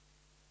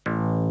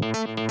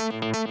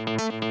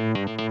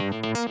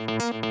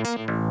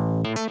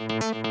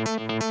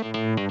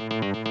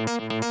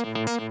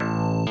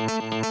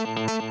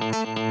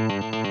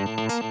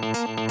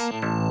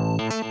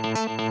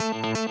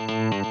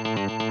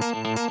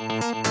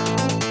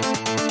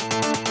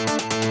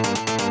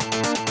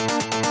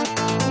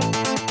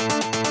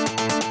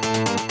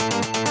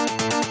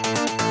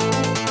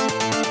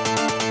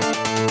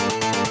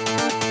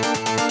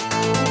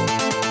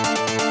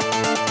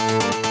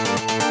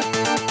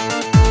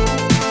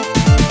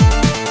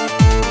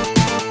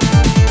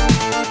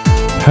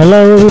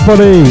Hello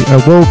everybody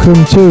and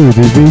welcome to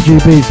the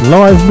VG Beats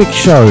live mix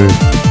show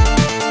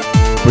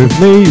with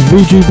me,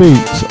 VG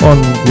Beats,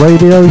 on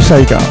Radio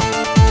Sega.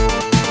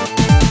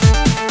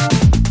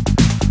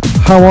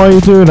 How are you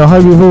doing? I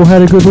hope you've all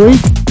had a good week.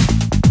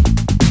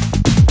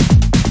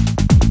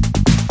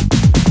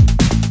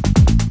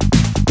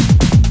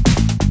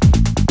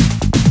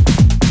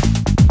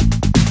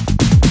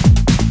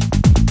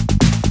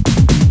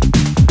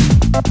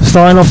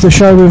 Starting off the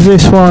show with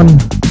this one.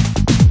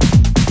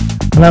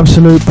 An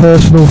absolute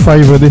personal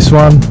favourite, this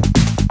one.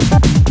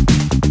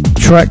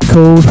 Track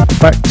called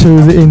Back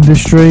to the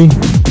Industry.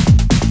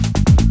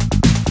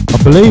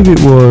 I believe it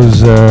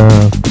was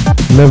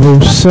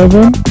level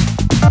 7.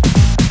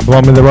 The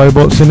one with the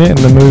robots in it and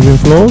the moving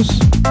floors.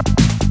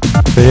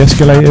 The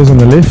escalators and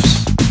the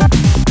lifts.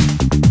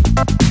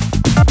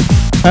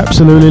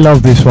 Absolutely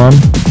love this one.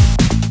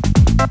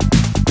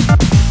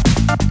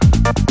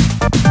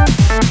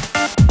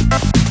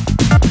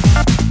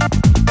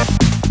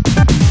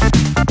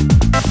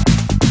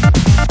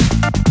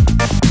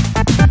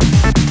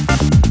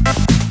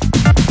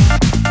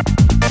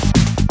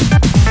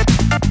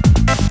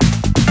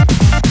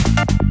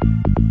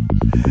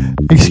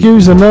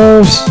 Excuse the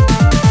nerves.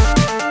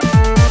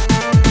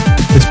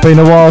 It's been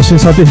a while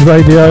since I did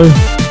radio.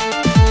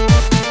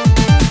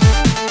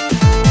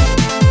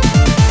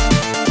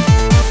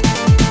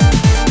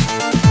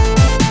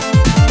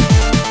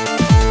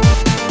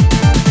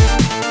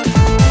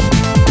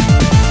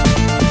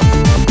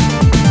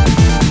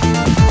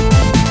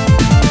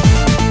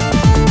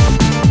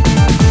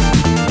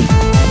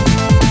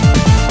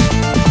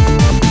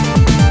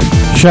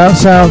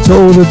 Shouts out to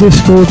all the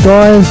Discord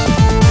guys.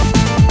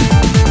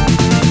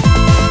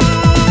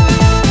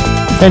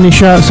 Any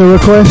shouts or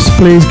requests,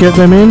 please get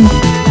them in.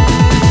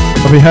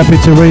 I'll be happy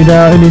to read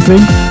out anything.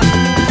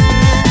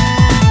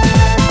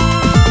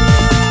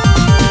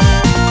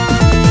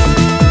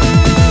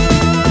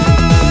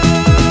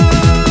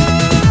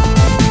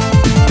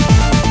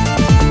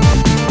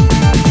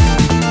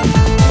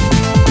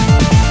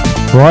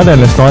 Right then,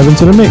 let's dive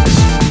into the mix.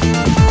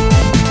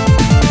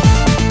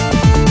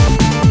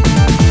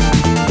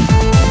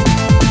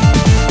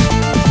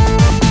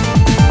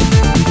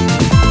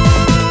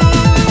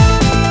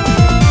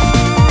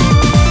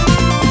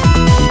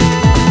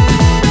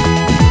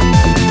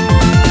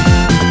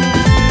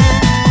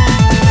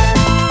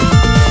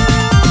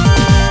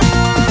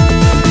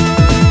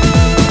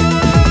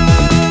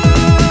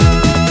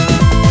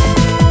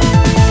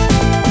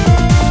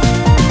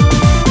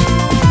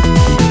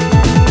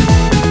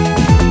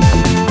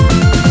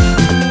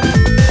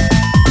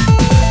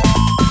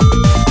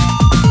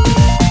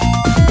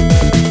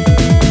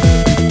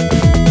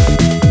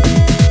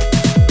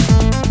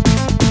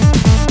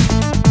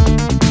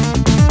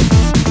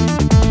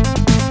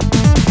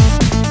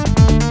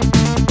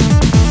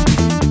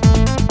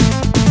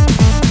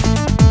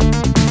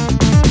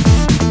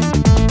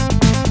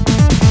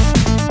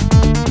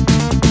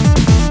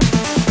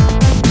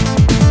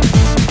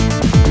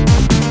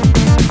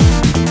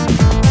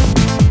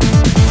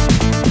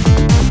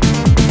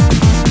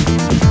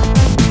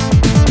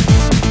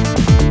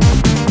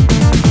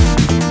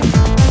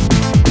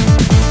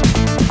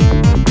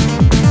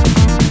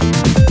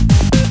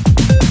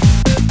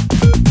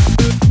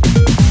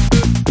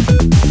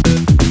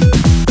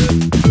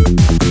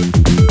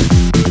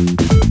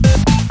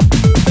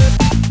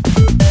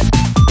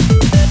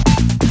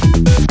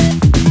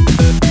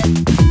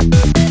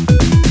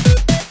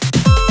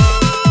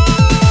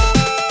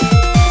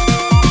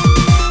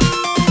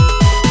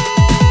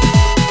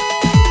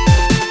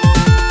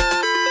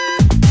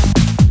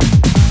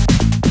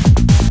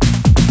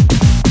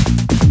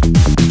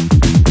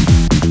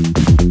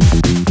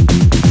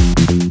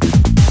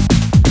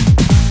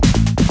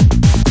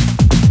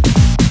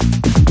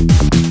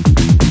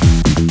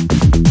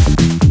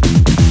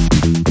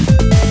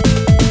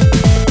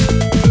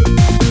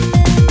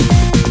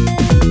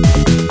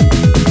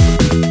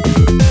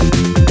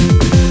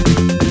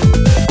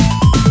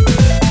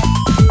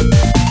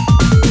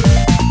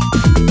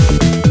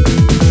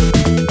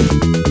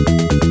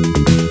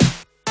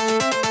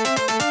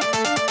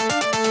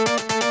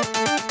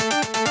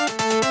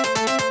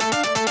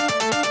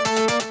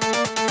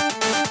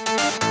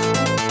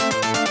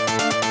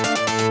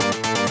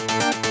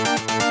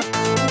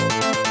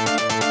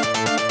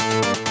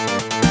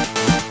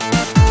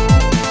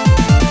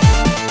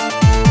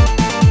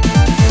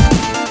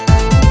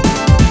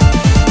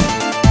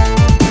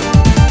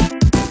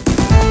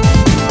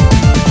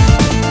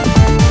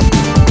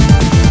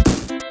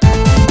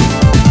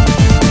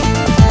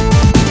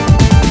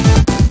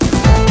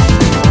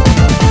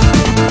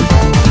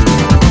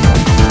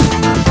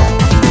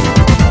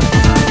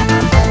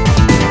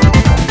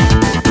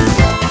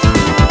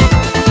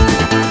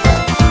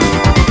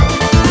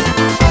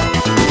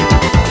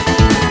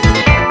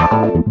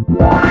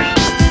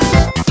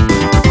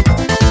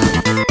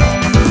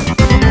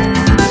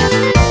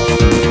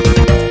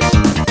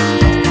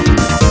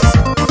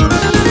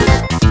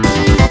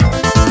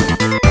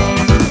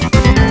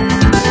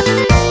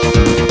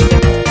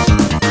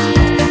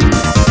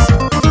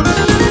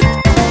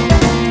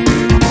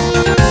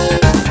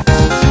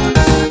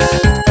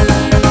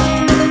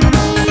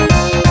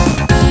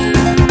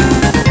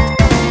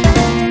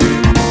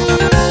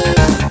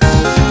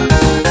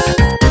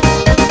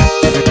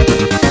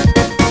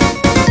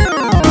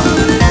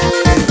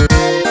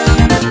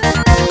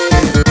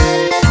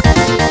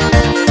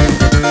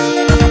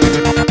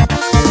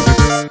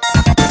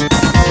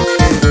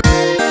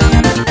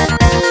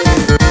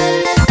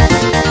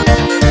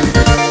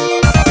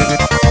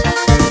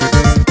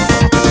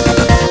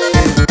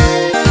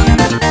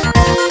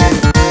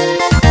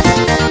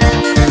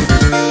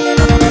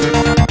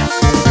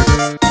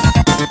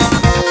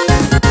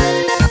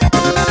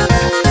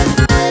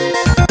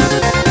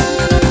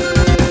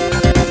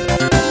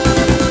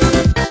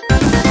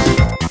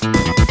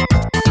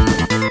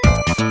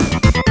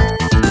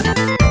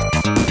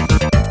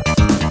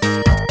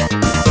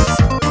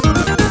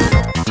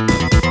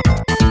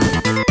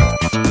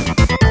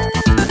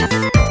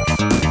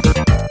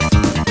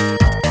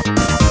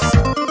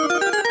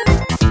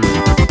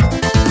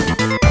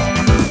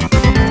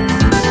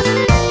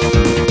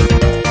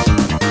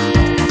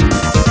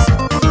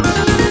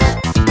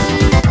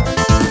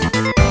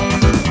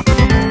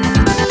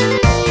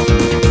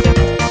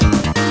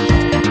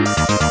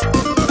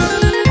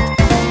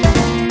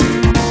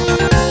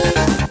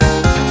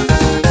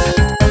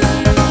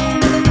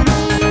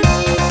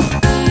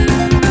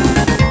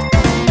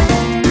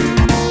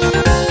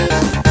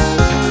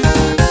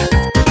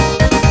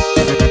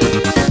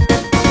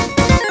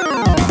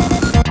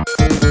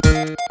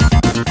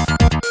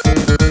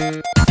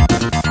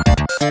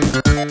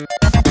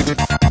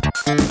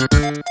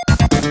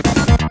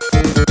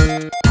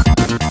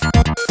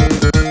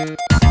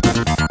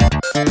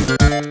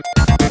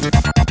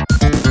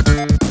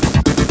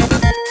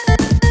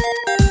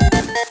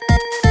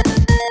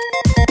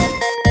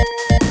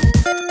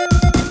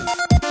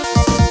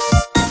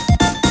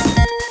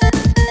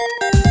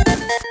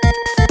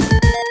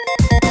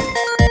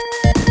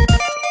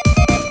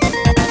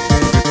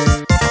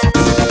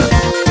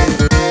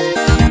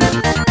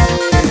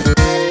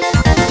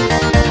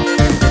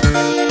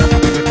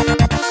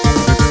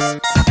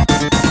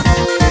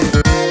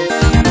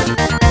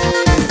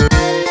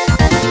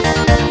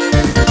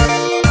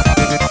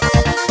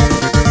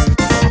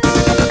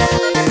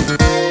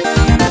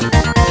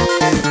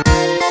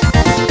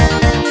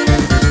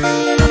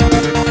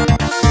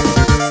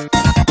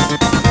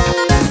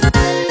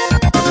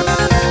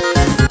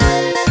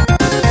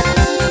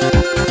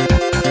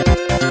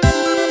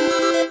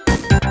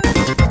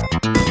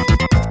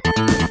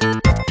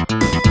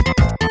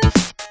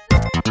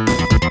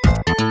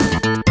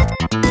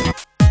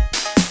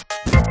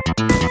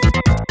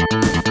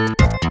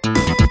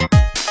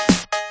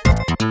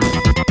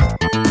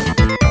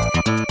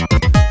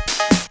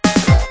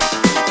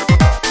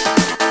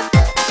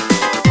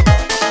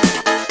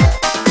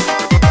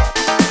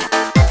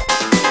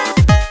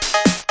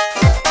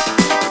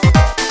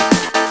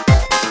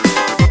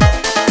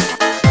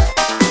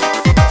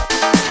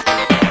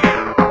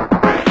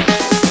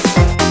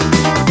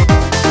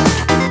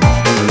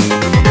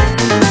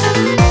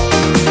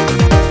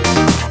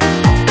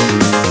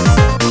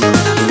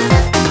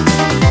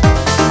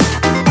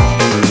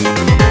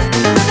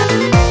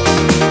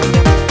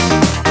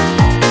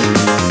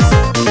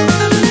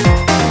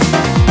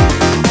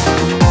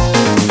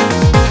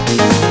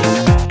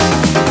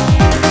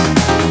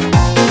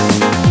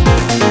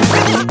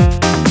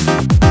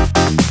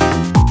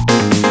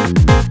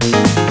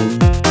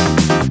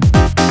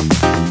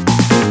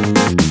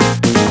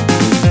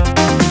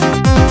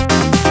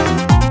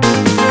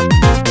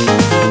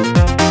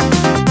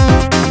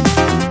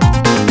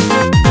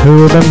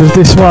 remembers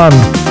this one.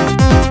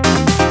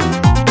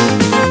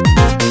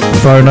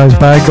 Throwing those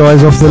bad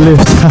guys off the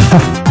lift.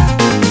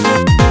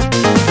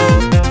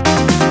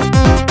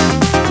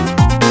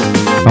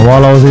 And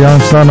while I was a young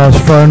son, I was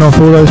throwing off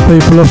all those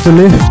people off the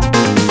lift.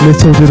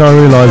 Little did I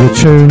realise the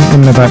tune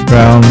in the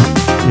background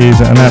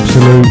is an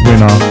absolute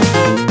winner.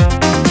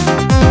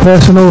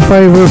 Personal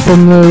favourite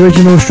from the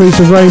original Streets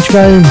of Rage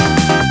game.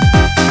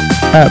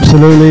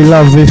 Absolutely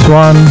love this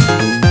one.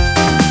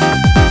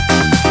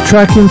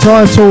 Track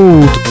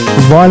entitled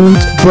Violent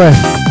Breath,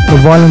 or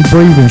Violent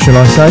Breathing shall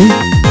I say.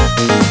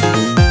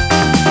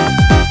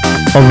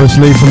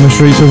 Obviously from the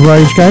Streets of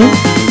Rage game.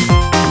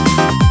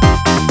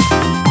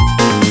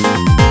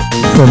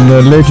 From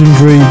the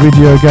legendary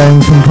video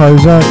game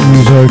composer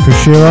Yuzo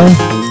Koshiro,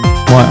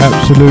 my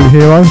absolute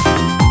hero.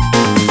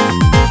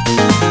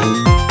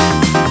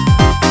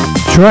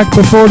 Track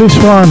before this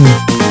one,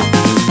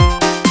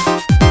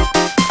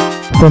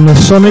 from the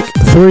Sonic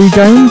 3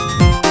 game.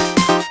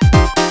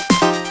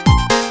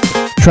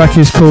 Track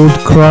is called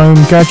Chrome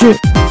Gadget.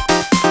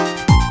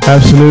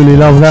 Absolutely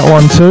love that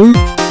one too.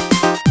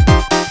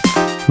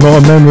 A lot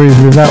of memories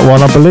with that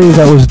one. I believe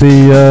that was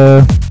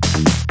the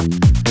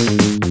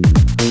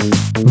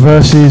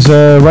versus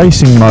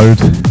racing mode,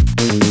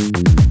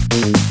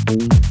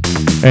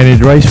 and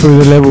he'd race through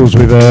the levels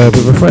with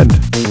a friend.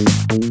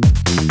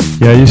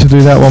 Yeah, I used to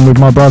do that one with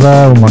my brother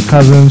and my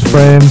cousins,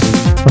 friends.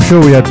 I'm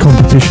sure we had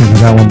competitions with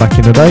that one back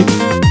in the day.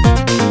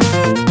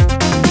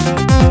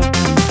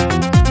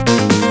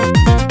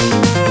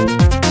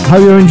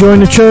 Hope you're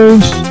enjoying the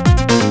tunes.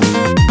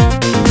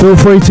 Feel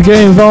free to get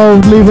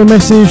involved, leave a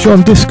message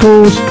on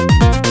Discord,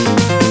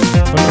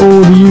 on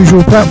all the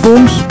usual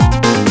platforms.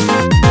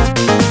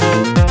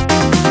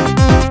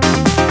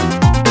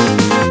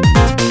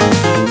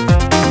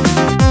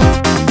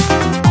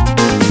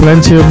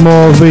 Plenty of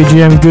more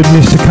VGM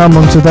goodness to come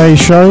on today's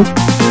show.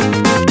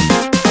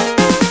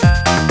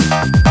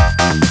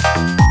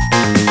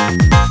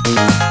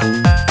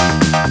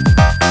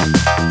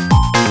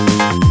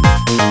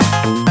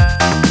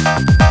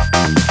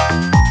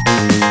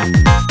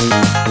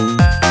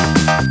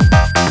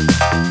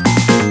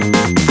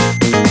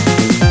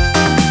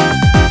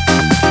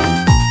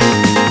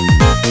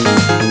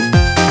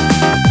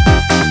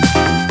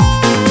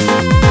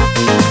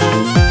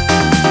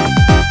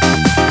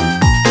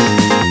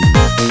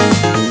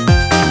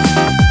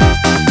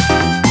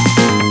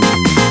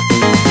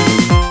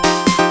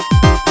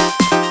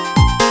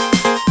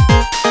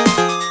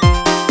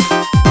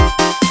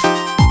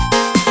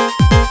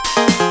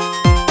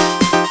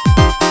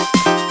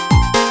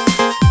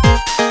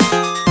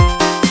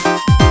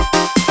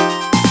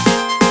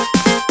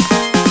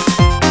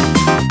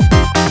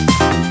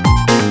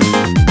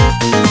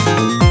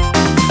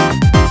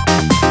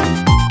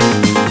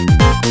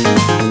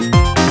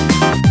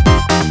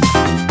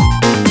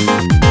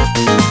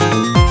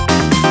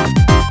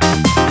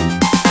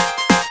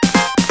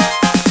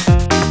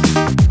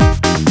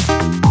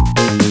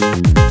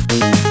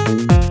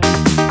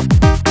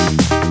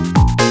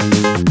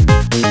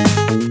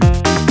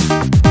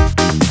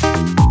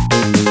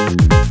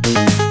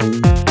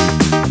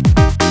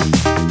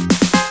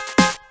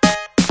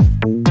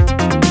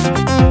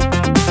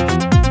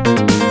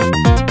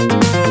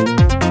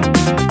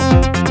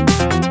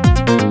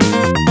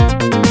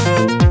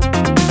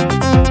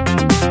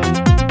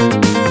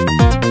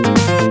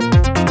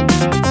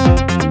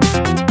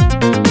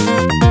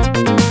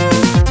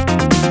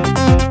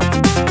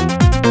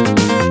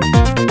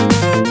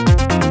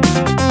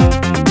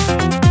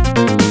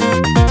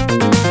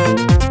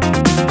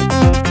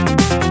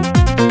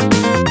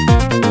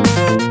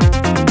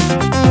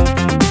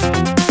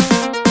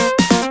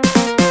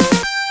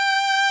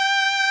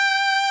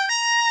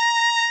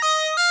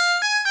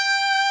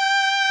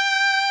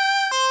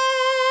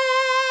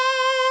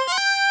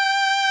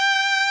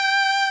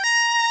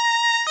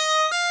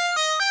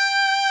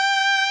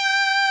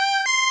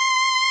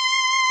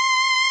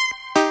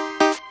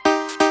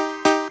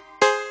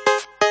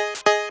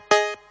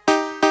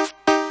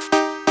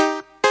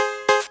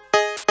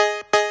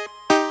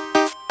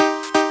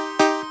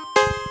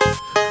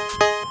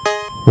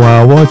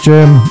 Wow, what a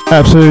gem.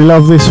 Absolutely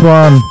love this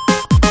one.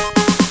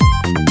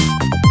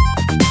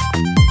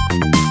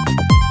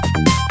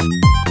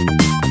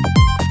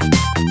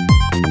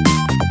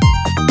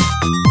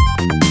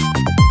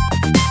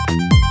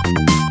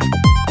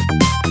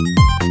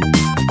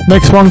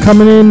 Next one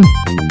coming in.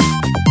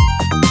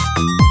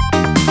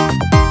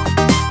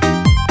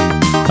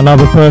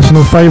 Another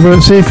personal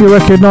favourite. See if you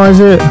recognise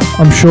it.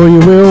 I'm sure you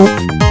will.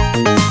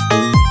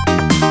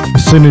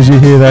 As soon as you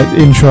hear that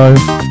intro,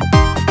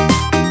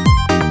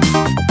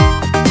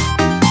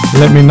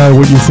 let me know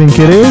what you think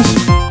it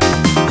is.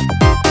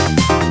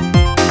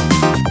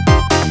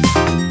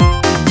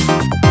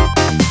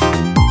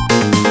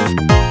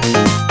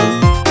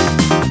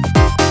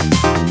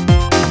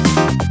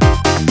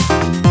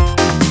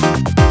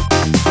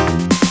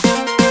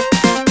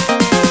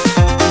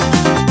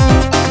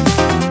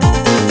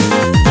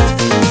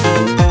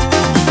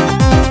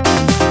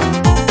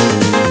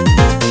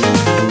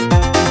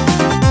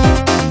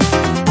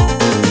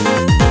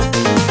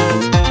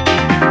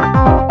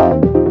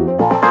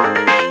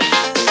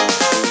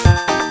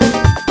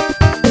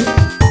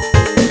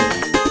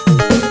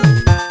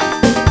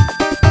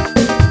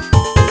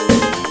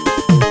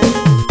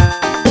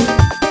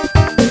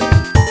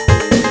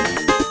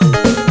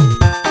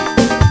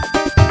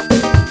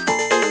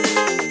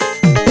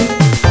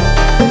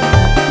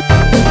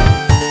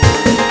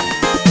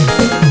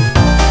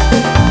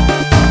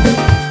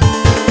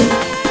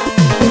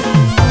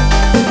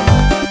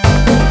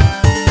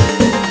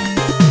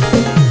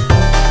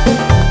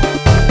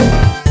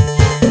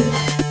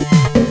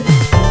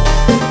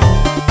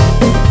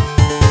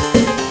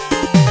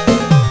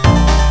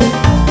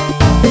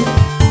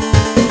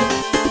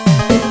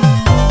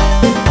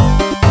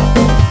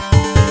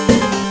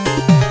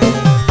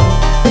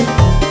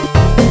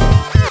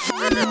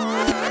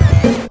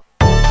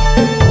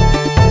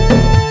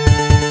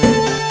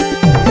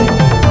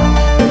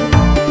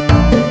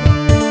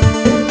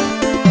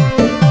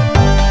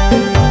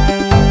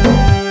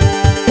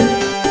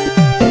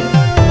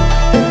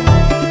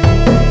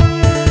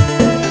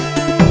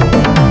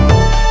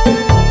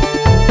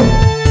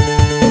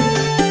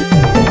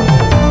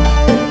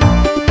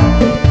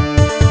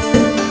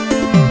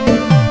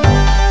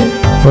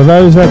 For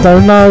those that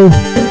don't know,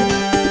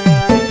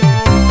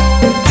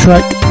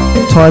 track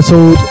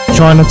titled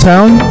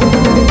Chinatown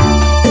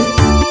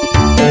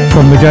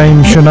from the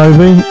game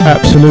Shinobi,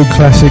 absolute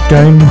classic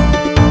game.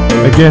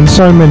 Again,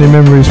 so many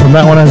memories from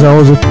that one as I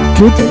was a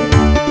kid.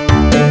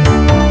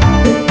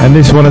 And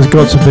this one has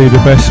got to be the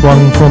best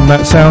one from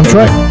that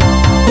soundtrack.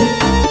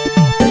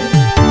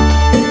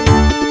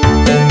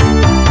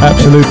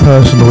 Absolute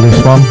personal, this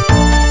one.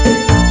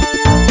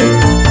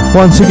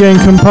 Once again,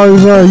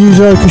 composer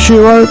Yuzo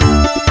Koshiro.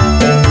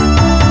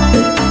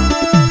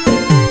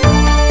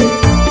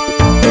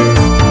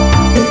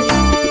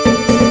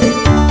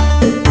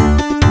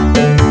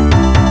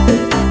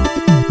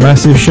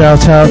 Massive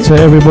shout out to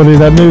everybody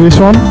that knew this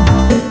one.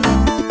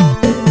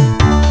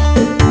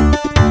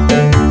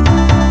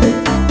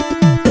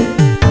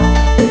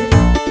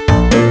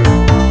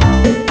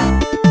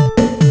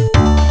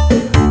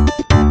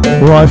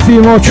 Right, a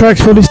few more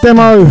tracks for this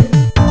demo.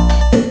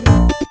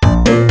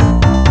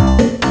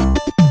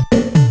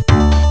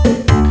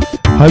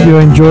 Hope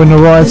you're enjoying the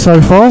ride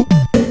so far.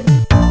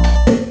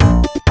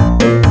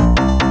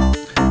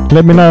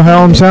 Let me know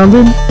how I'm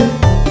sounding.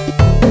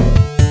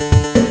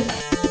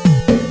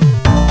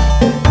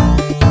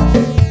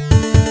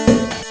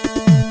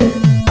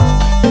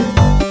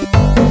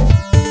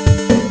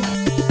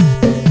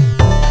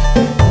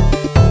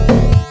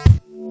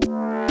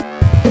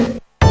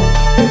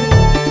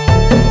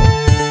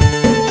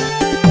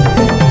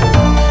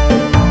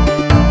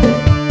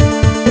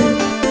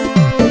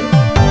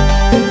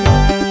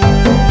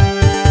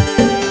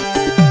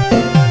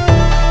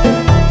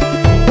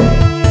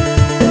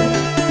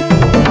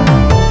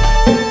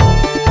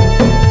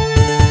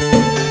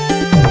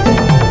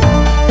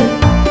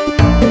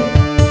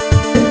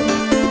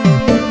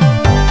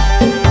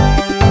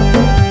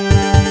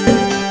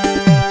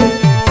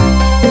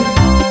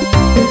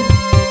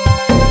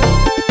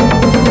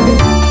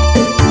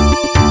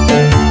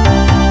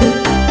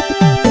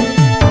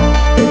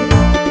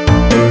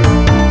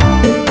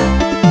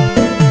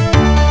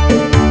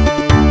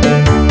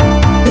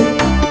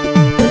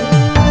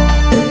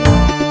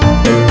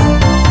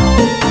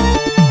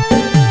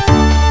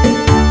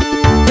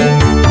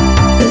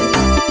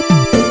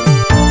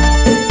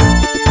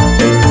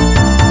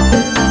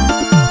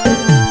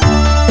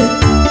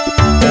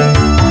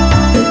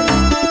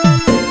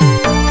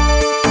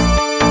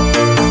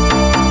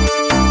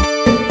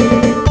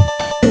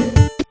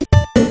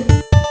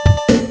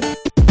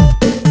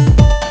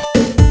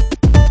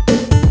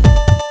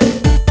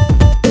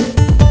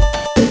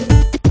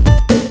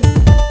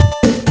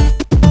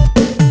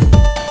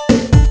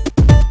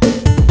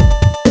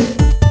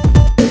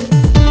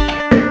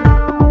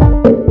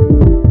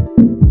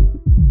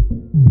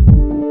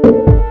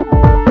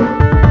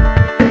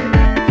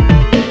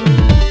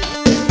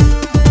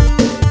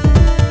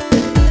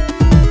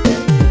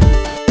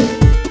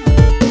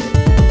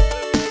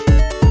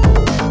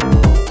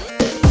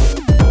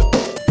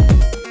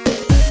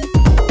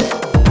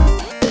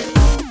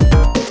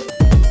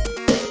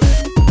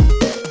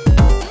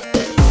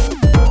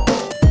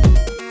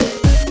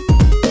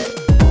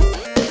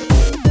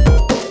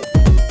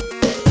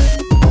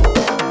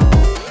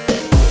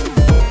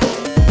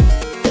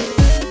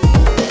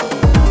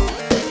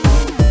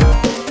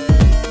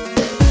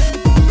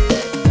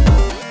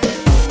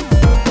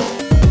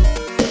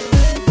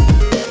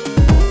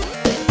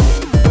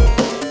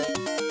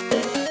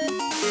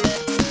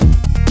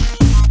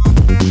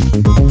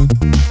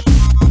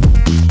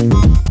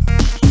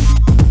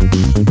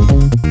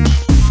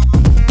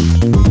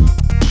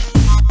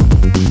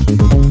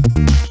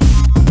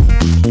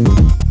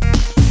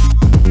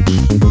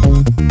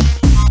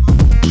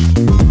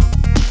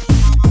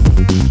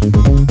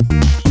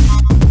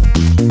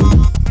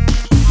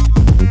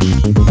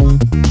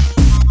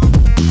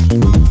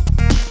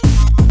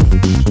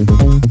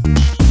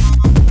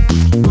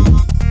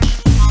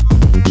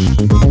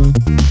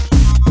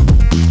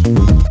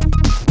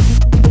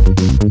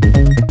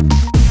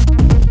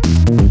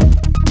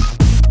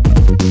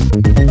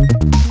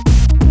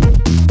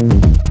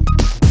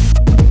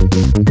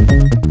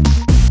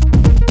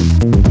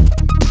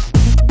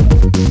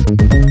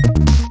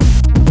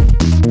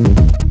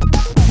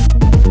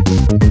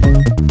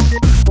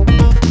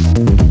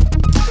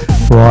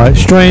 Right,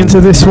 straight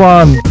into this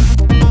one.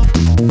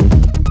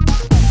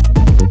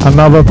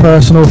 Another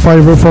personal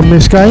favourite from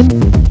this game.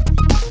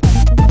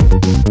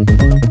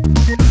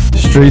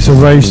 Streets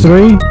of Rage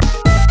 3.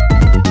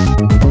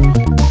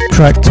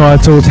 Track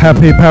titled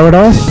Happy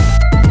Paradise.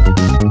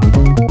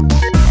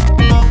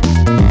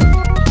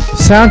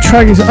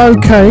 Soundtrack is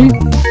okay.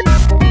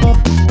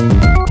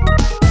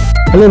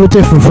 A little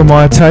different from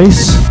my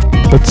taste,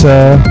 but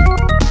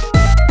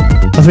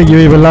I think you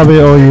either love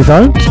it or you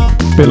don't.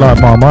 A bit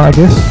like Marmite, I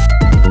guess.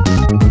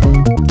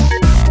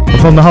 But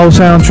from the whole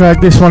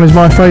soundtrack, this one is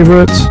my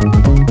favourite.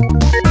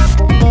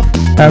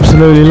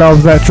 Absolutely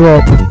love that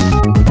drop.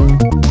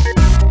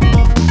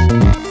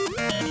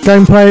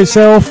 Gameplay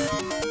itself,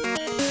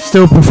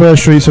 still prefer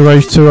Streets of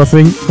Rage 2, I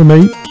think, for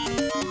me.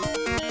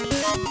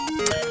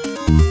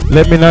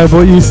 Let me know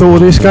what you thought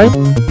of this game.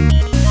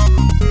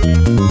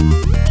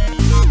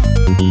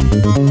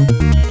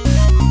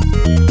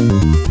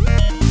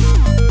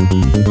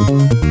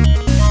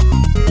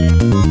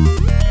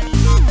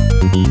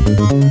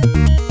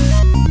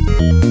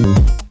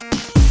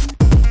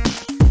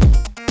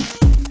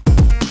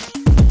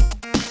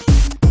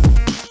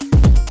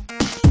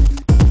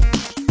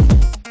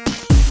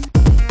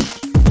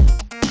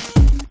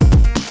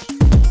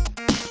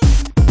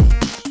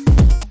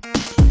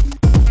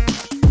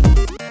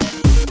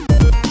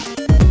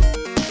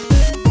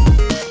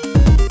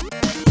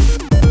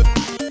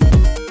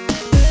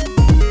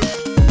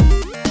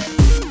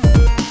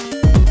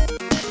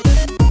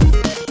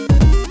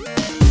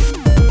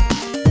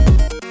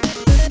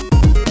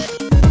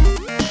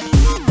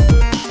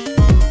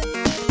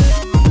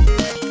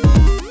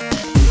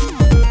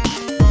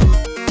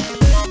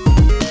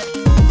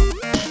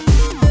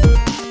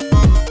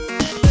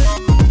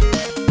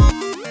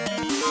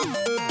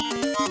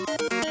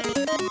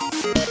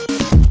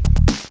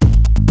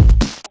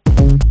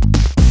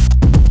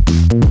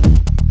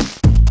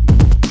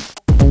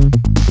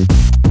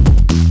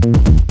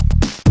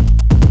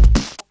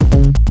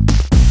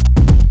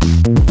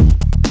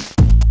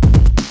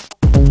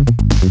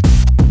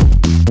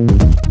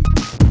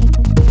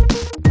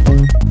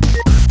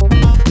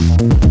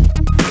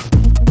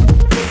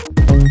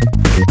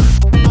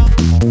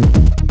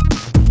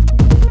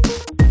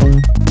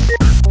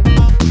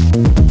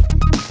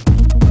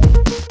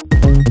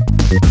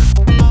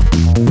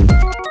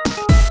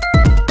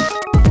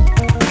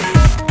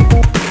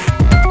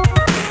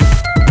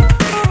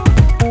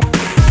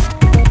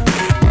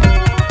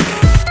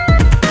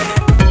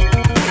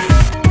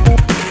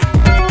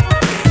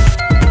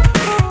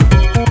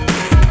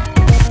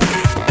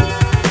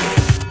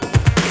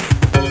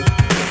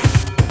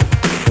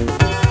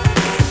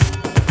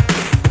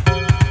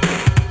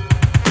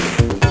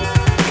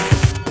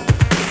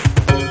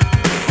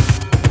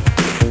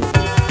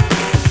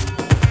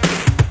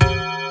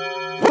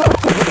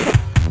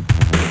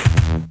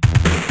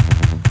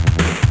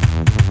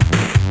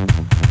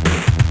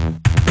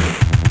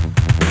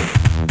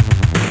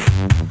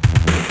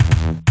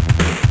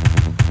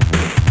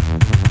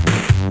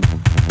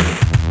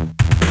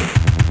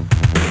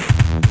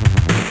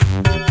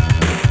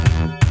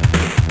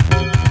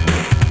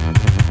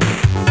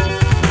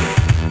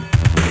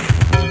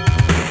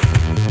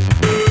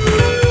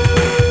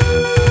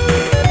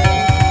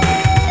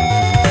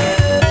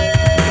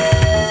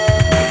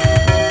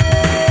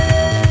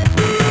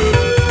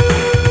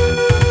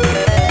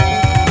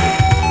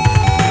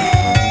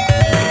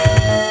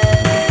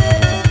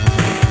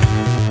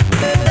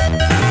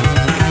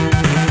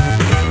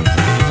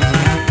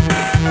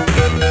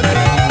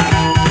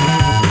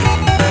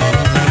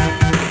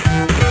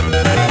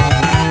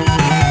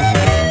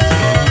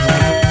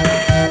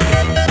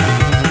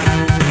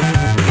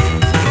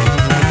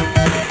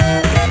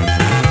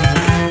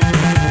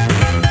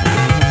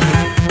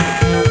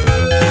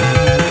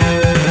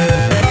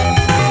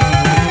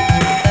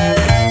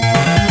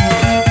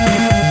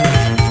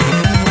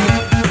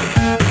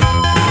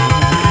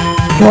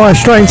 Right,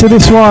 straight into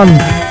this one.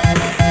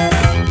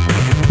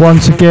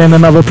 Once again,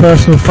 another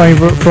personal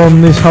favourite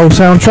from this whole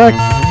soundtrack.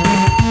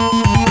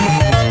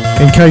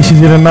 In case you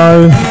didn't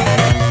know,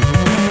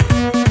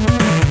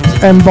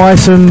 M.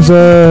 Bison's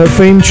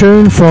theme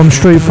tune from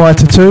Street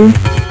Fighter 2.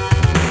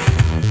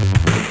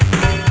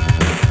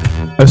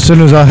 As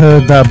soon as I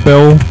heard that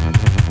bell,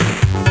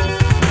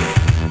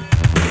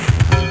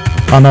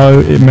 I know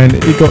it meant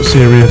it got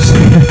serious.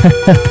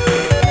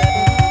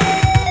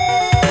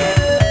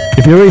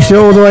 If you reached it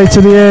all the way to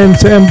the end,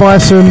 to M.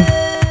 Bison,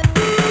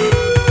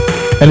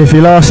 and if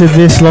you lasted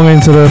this long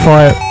into the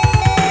fight,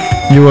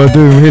 you were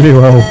doing really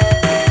well.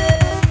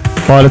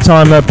 By the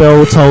time that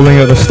bell tolling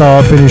at the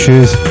start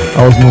finishes,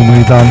 I was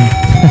normally done.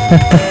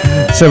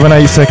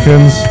 7-8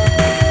 seconds.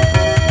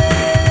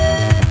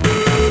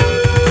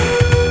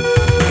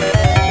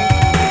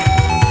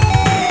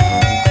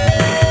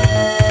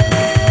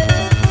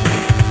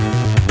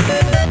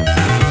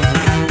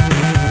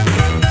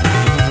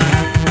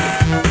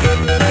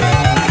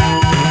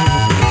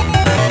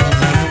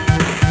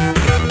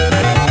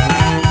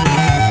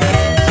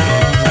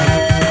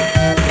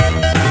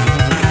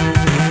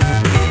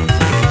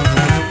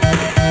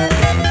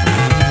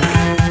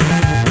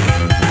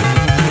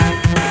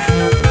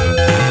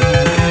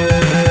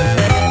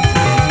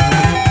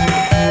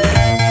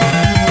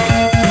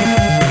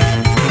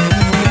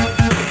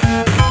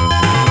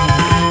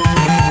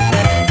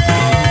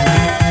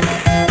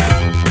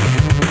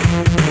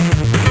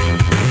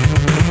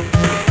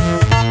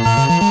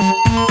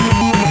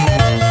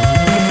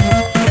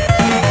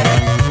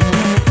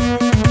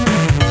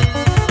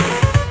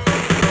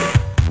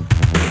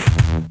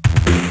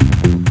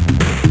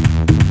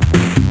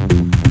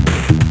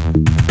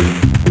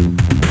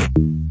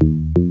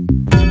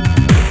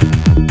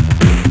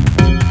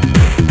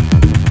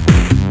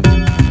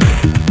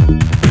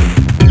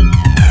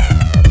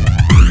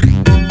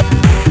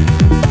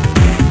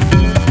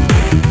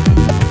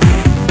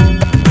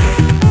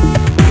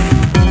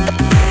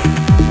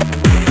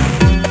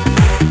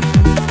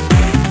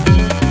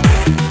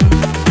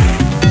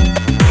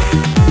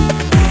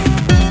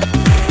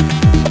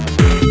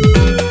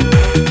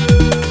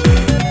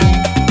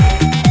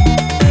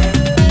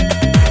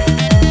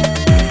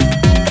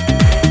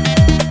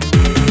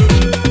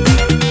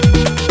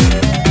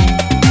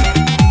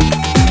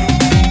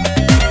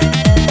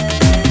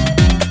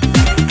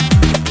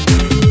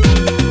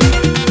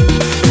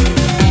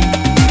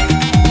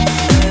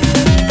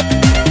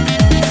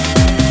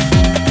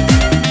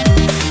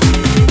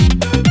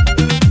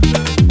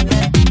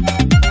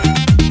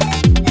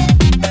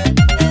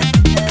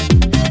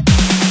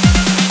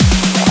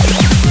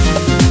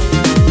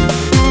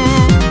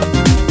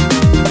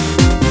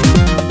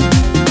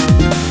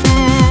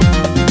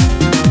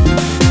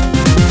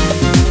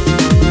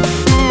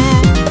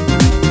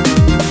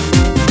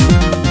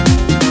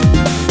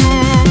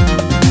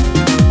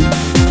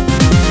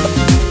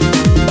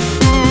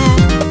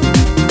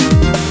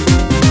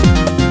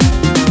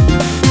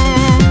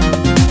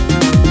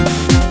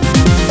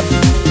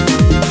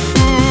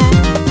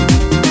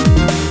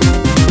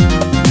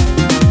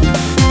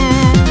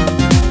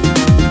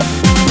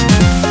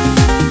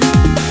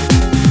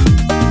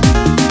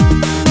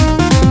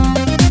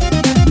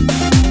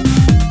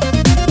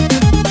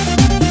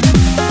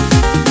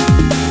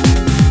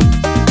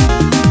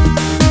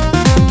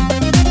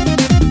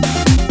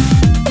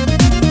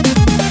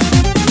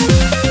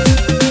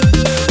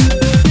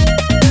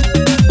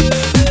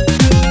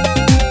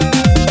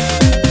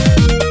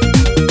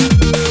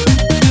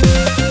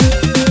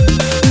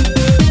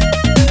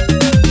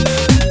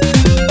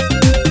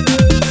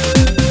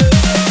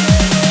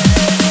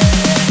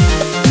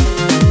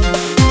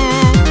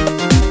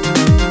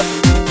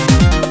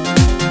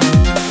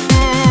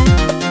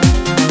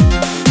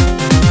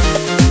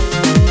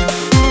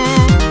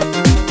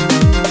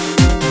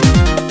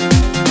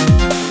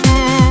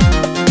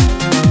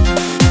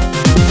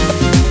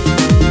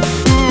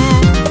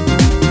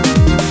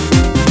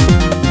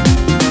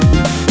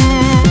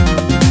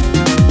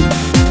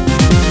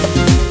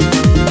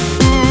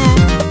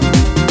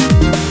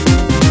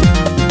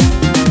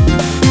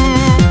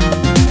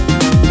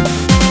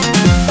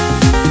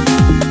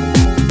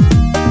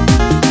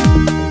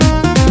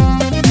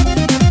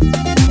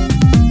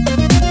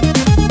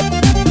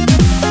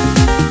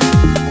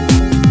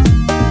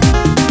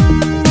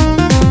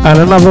 And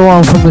another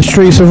one from the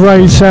Streets of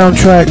Rage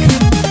soundtrack.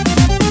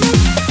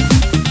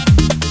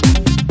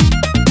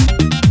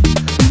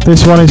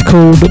 This one is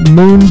called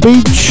Moon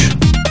Beach.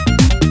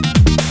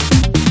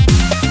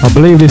 I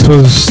believe this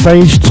was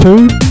stage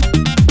 2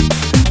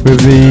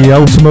 with the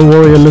Ultimate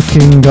Warrior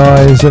looking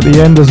guys at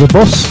the end as a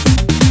boss.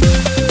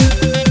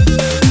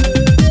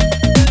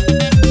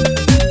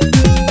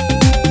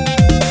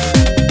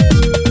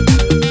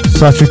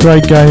 Such a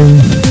great game.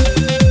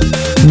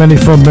 Many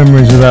fond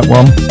memories of that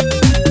one.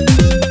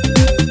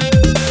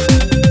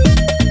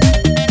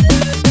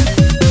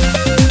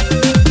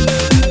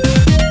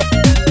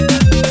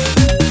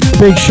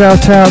 Big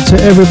shout out to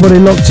everybody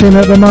locked in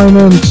at the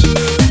moment.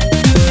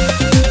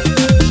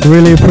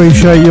 Really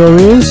appreciate your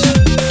ears.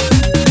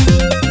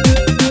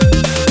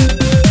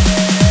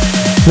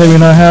 Let me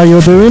know how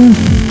you're doing.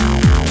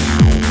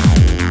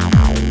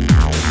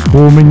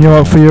 Warming you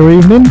up for your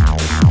evening.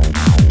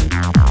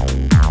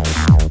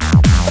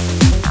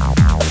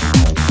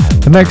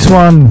 The next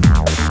one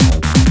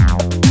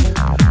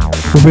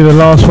will be the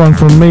last one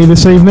from me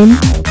this evening.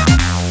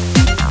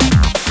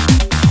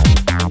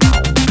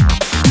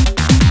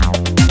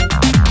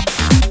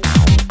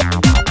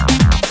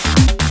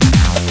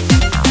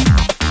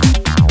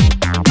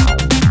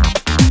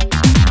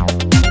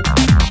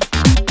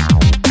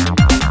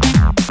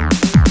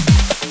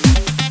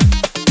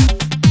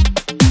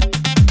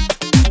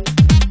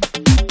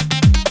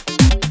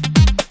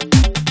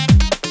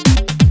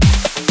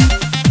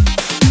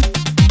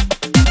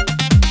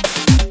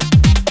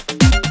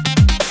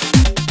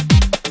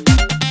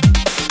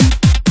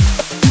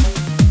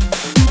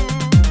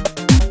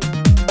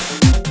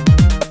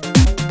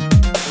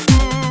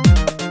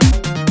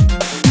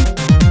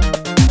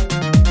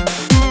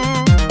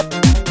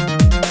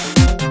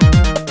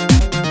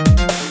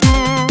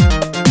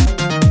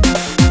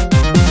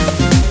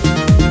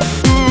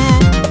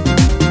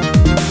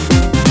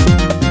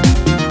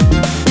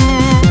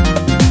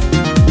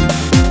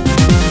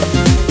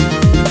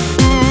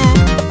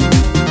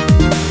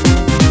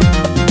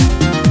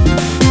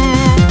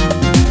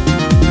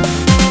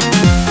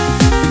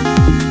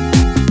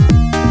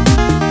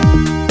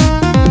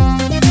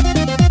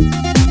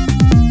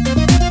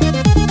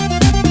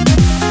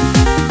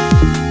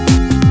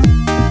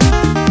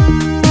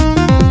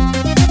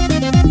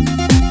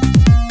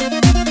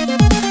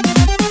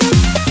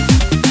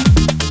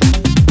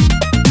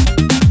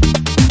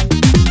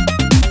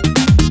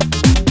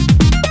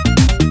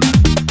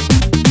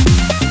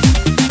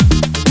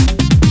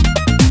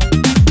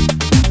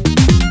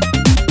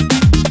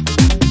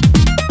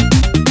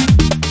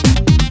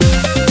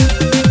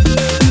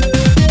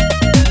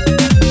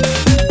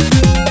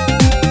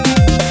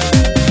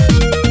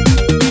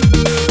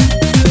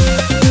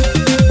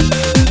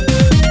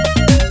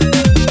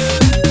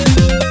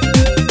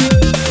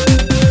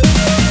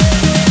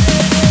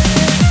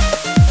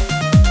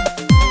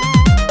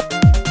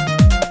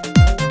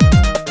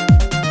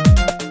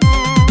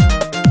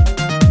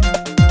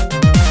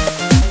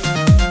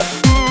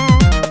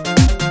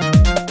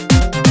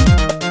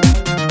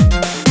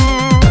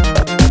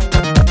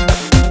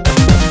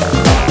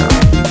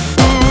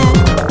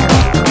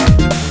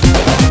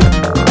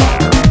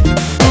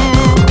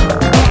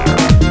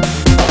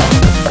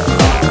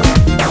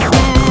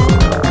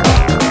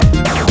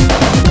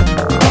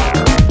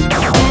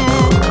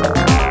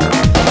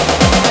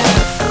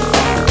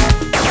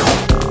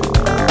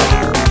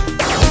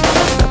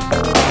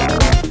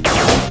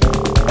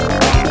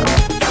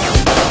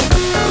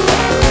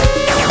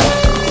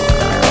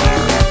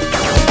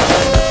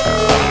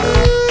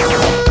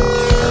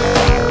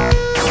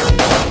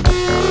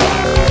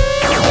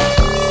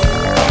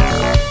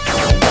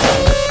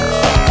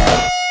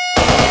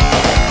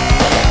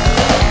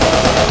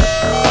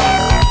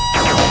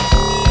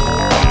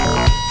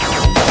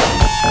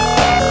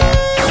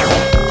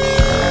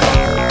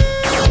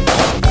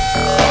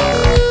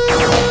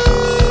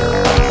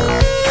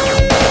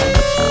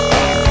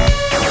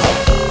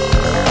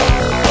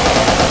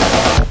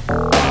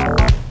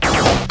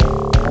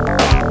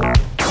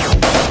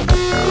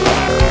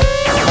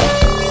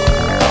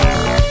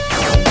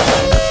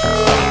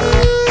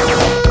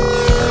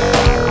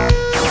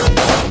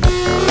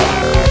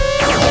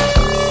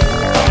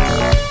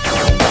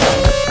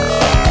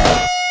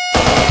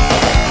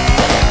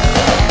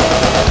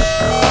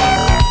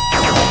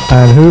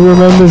 And who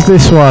remembers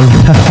this one?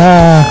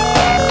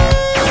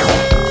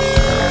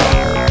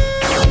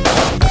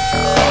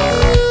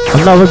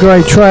 Another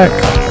great track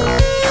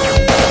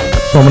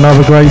from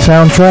another great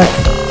soundtrack.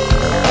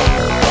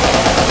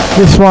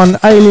 This one,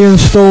 Alien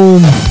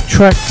Storm,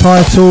 track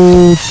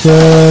titled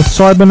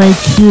Cybernetic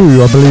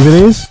Q, I believe it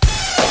is.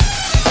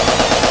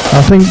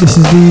 I think this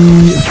is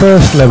the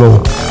first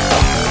level.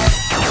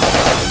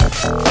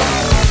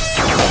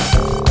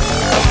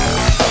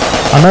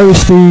 I know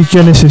it's the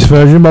Genesis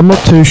version, but I'm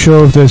not too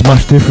sure if there's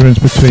much difference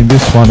between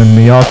this one and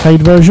the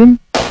arcade version,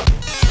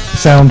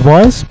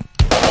 sound-wise.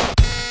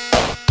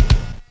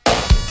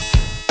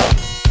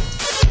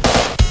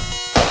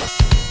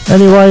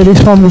 Anyway,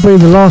 this one will be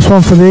the last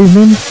one for the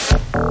evening.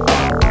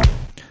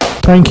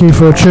 Thank you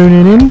for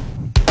tuning in.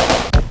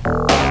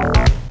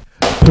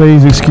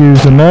 Please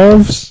excuse the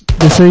nerves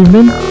this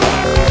evening.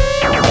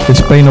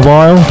 It's been a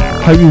while.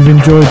 Hope you've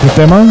enjoyed the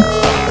demo.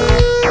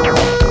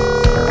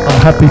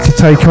 I'm happy to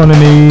take on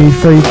any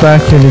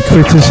feedback, any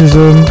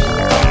criticism,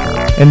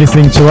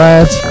 anything to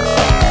add,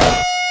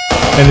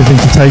 anything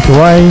to take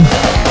away.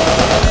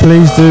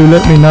 Please do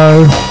let me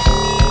know.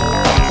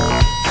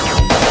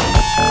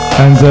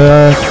 And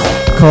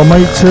can't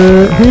wait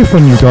to hear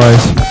from you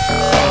guys.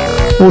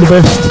 All the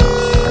best.